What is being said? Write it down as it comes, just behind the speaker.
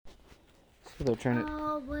So they're trying to...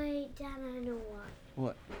 Oh, wait, Dad, I know what.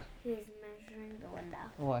 What? He was measuring the window.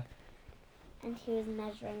 Why? And he was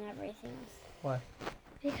measuring everything. Why?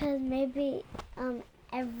 Because maybe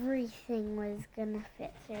everything was going to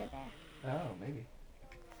fit through there. Oh, maybe.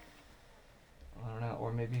 I don't know.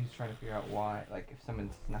 Or maybe he's trying to figure out why. Like, if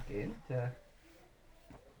someone snuck in to...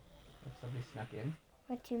 If somebody snuck in.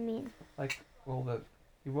 What do you mean? Like, well,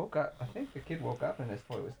 he woke up... I think the kid woke up and his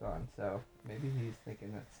toy was gone. So, maybe he's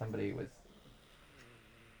thinking that somebody was...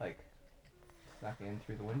 Like, snuck in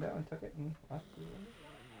through the window and took it and left through the window.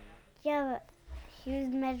 Yeah, but he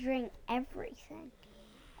was measuring everything.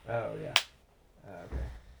 Oh, yeah. Okay.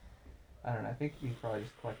 I don't know. I think he's probably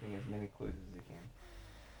just collecting as many clues as he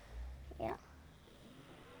can.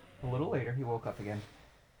 Yeah. A little later, he woke up again.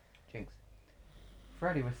 Jinx.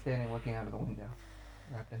 Freddy was standing looking out of the window,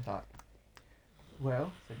 wrapped in thought.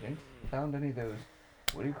 Well, said Jinx, found any of those,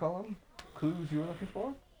 what do you call them, clues you were looking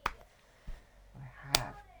for? I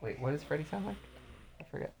have. Wait, what does Freddy sound like? I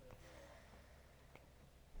forget.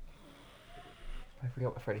 I forget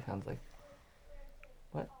what Freddy sounds like.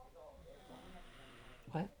 What?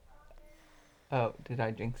 What? Oh, did I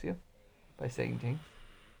jinx you? By saying Jinx?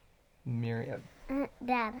 Miriam.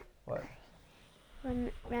 Dad. What?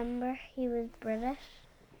 Remember he was British?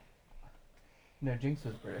 No, Jinx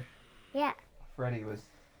was British. Yeah. Freddy was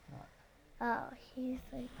not. Oh, he's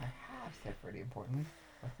like... I have said Freddy importantly.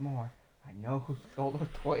 What's more, I know who stole the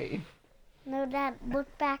toy. No, Dad,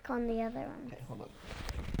 look back on the other one. Okay, hold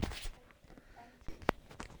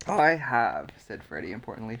on. I have, said Freddy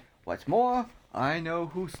importantly. What's more, I know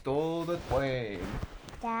who stole the toy.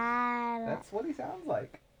 Dad. That's what he sounds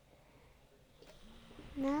like.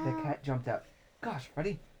 No. The cat jumped out. Gosh,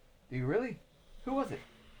 Freddy, do you really? Who was it?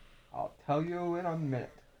 I'll tell you in a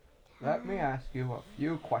minute. Let me ask you a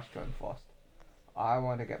few questions first. I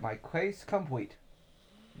want to get my case complete.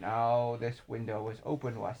 Now, this window was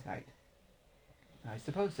open last night. I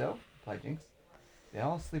suppose so, replied Jinx. They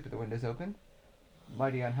all sleep with the windows open.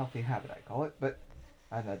 Mighty unhealthy habit, I call it, but...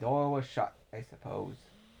 And the door was shut, I suppose,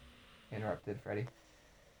 interrupted Freddy.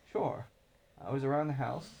 Sure. I was around the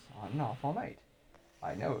house, on and off all night.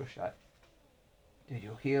 I know it was shut. Did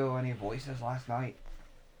you hear any voices last night?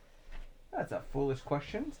 That's a foolish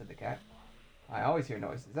question, said the cat. I always hear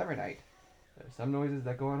noises every night. There's some noises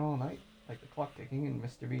that go on all night, like the clock ticking and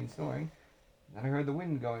Mr. Bean snoring. Then I heard the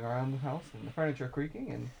wind going around the house and the furniture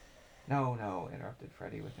creaking and... No, interrupted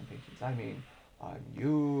Freddy with impatience. I mean,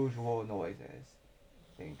 unusual noises.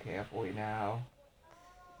 Think carefully now.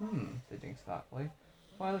 Said Jinx thoughtfully.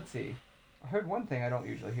 Why, let's see. I heard one thing I don't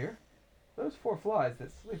usually hear. Those 4 flies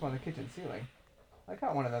that sleep on the kitchen ceiling. I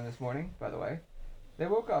caught one of them this morning, by the way. They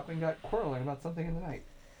woke up and got quarreling about something in the night.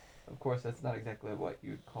 Of course, that's not exactly what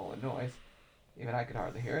you'd call a noise. Even I could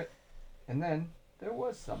hardly hear it. And then, there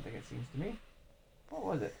was something, it seems to me. What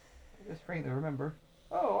was it? I just faintly remember.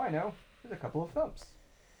 Oh, I know. There's a couple of thumps.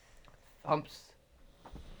 Thumps?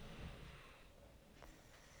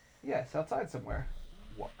 Yes, outside somewhere.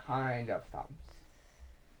 What kind of thumps?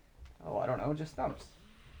 Oh, I don't know, just thumps.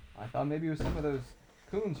 I thought maybe it was some of those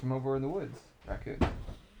coons from over in the woods. Raccoons.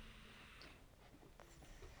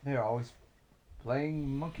 They're always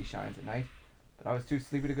playing monkey shines at night, but I was too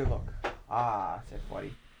sleepy to go look. Ah, said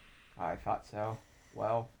Freddy. I thought so.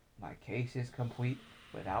 Well, my case is complete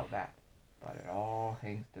without that, but it all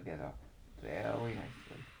hangs together very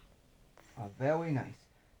nicely. A very nice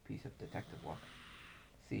piece of detective work.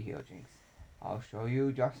 See here, Jinx. I'll show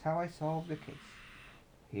you just how I solved the case.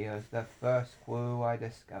 Here's the first clue I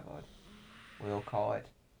discovered. We'll call it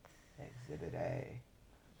Exhibit A.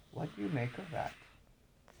 What do you make of that?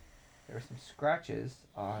 There are some scratches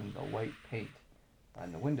on the white paint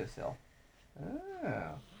on the windowsill.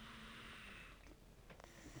 Oh.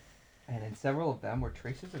 And in several of them were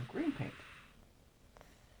traces of green paint.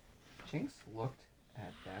 Jinx looked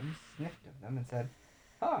at them, sniffed of them, and said,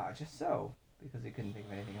 Ah, just so, because he couldn't think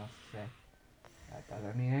of anything else to say. That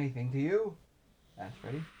doesn't mean anything to you? Asked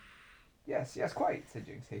Freddy. Yes, quite, said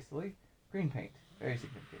Jinx hastily. Green paint, very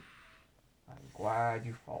significant. I'm glad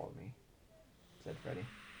you followed me, said Freddy.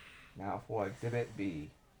 Now for Exhibit B.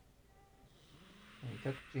 And he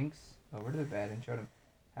took Jinx over to the bed and showed him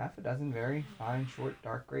half a dozen very fine, short,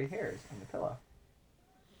 dark gray hairs on the pillow.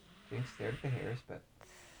 Jinx stared at the hairs, but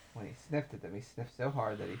when he sniffed at them, he sniffed so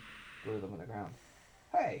hard that he blew them on the ground.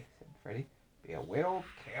 Hey, said Freddy, be a little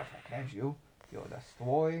careful, can't you? You're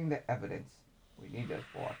destroying the evidence. We need this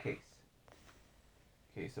for our case.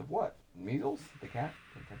 Case of what? Measles? Said the cat,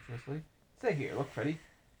 contemptuously. Say here, look, Freddy.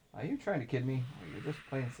 Are you trying to kid me, or you're just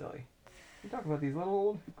plain silly? You talk about these little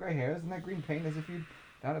old gray hairs and that green paint as if you'd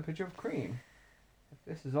found a pitcher of cream. If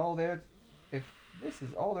this is all there This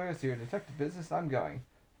is all there is to your detective business. I'm going.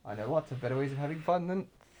 I know lots of better ways of having fun than